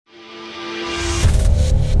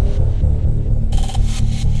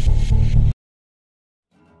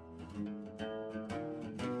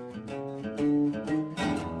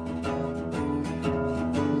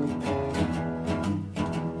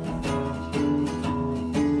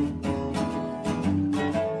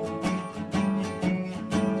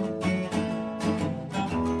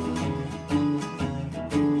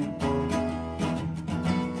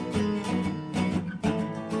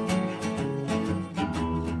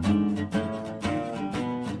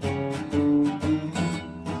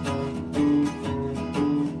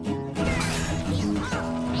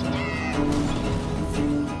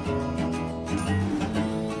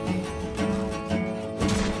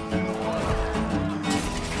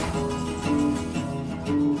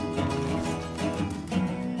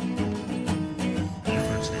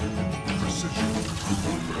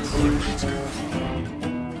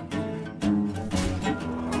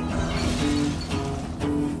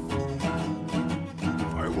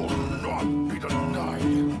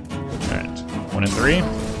3.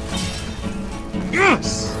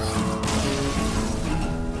 Yes!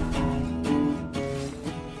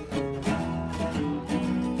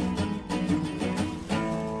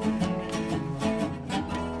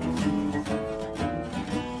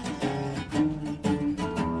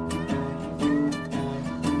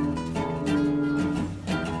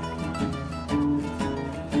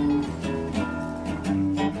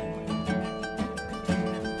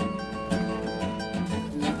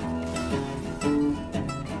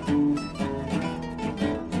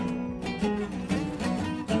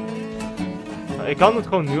 Ik kan het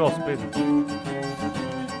gewoon nu al spelen.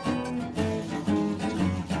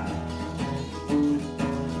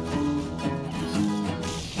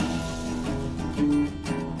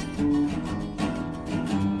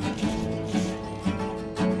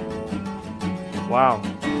 Wauw.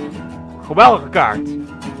 Geweldige kaart.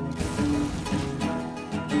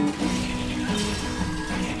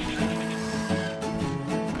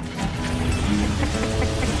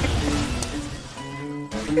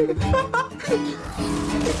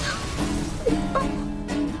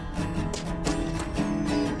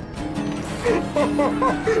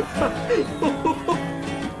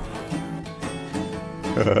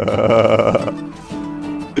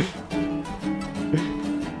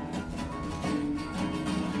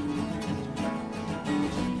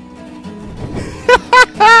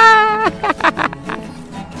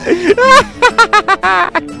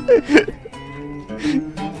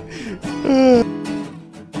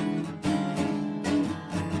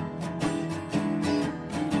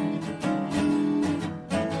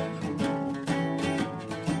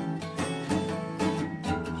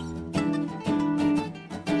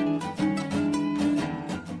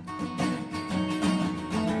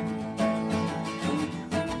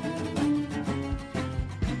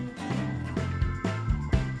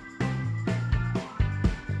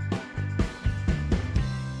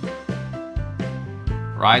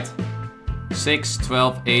 Right? 6,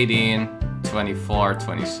 12, 18, 24,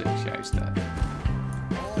 26. Juist dat.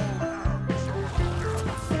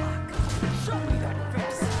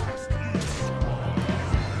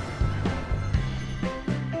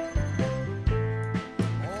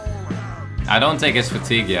 I don't think it's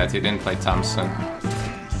fatigue yet. He didn't play Thompson.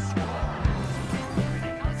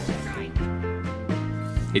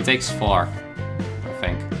 He takes 4, I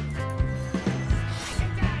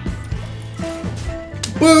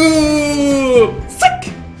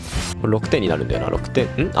think.6点になるんだよな。6点。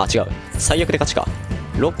あ、違う。最悪で勝ちか。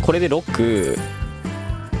これで6。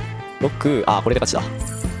あ、これで勝ち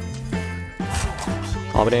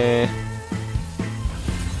だ。危ねえ。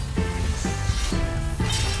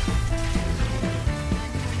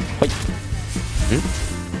はい。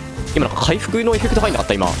今なんか回復のエフェクト入んなかっ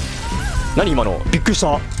た今。何今の。びっくりし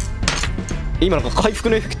た。今なんか回復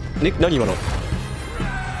のエフェクト、ね、何今の。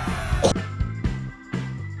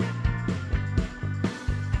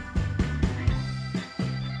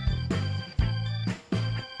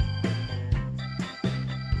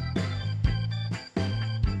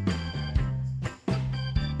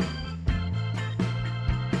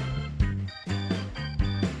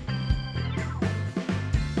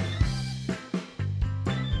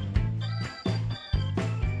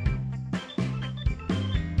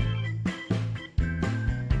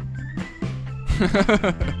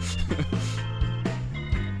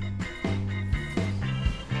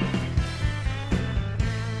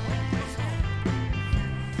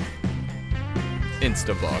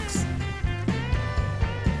Instabox.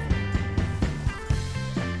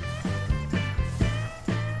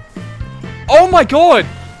 Oh my god!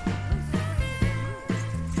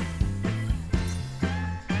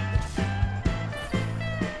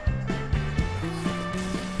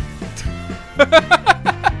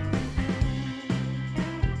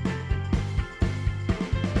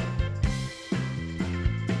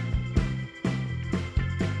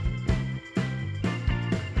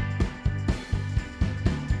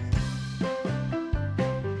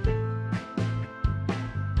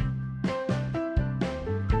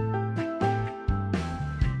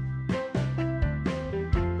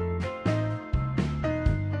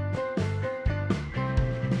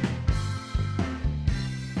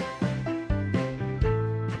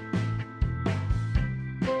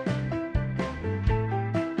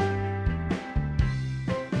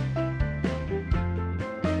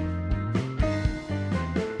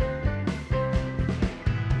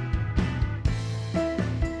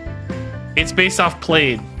 It's based off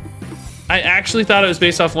played. I actually thought it was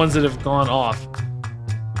based off ones that have gone off.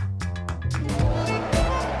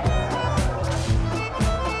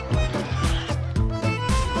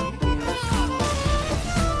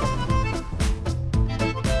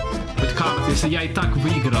 Если я и так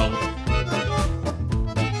выиграл.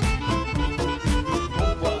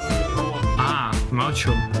 А,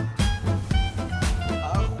 молчу.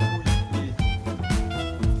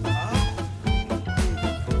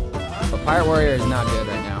 But Pirate Warrior is not good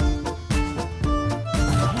right now.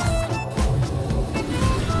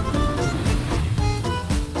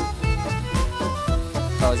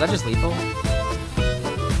 Oh, is that just lethal?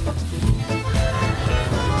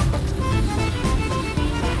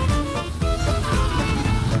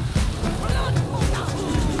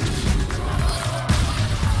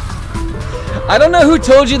 I don't know who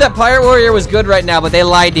told you that Pirate Warrior was good right now, but they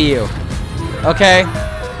lied to you. Okay?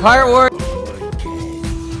 Pirate Warrior.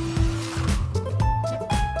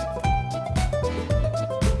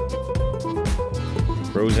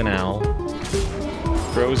 Frozen owl.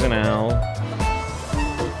 Frozen owl.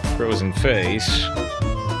 Frozen face.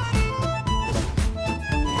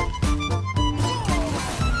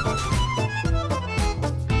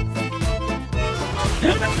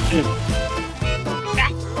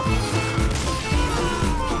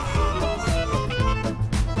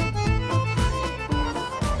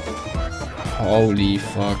 Holy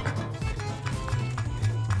fuck.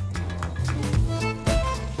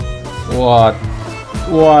 What?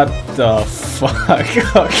 What the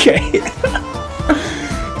fuck? Okay.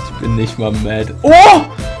 Ich bin nicht mal mad. Oh!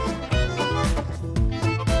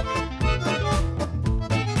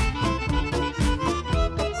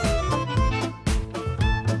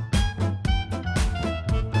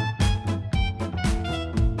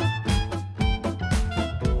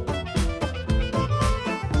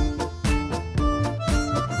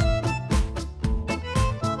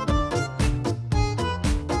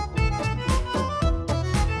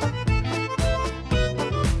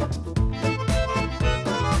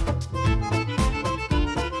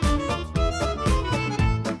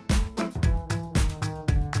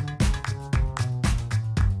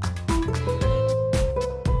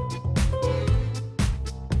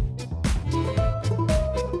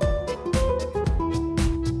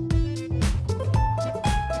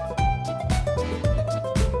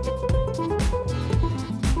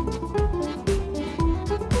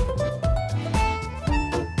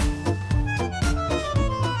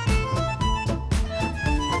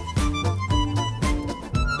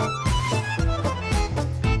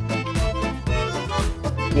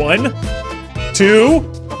 One, two,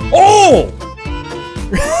 oh!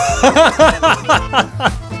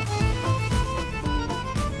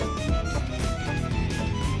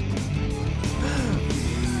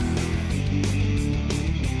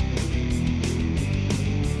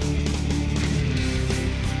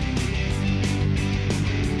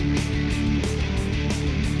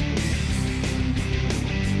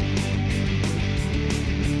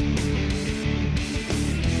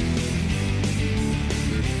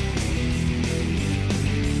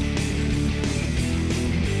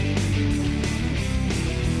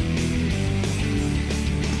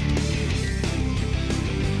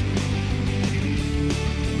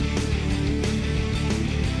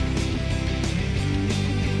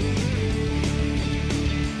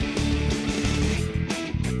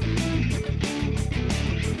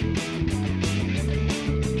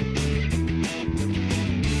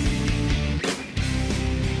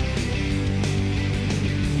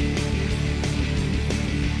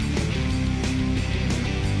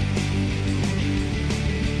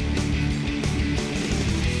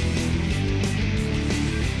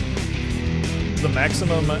 The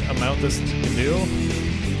maximum amount this can do,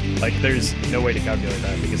 like there's no way to calculate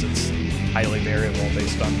that because it's highly variable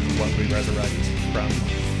based on what we resurrect from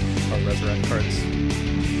our resurrect cards.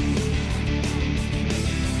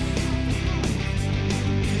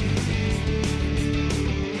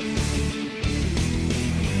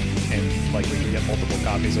 And like we can get multiple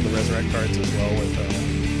copies of the resurrect cards as well with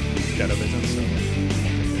Shadow Vision, so I don't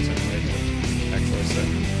think there's any way to actually set.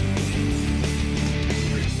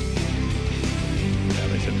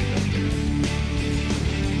 Should be good.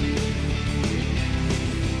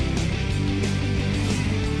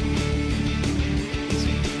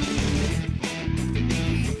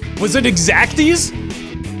 Was it exacties?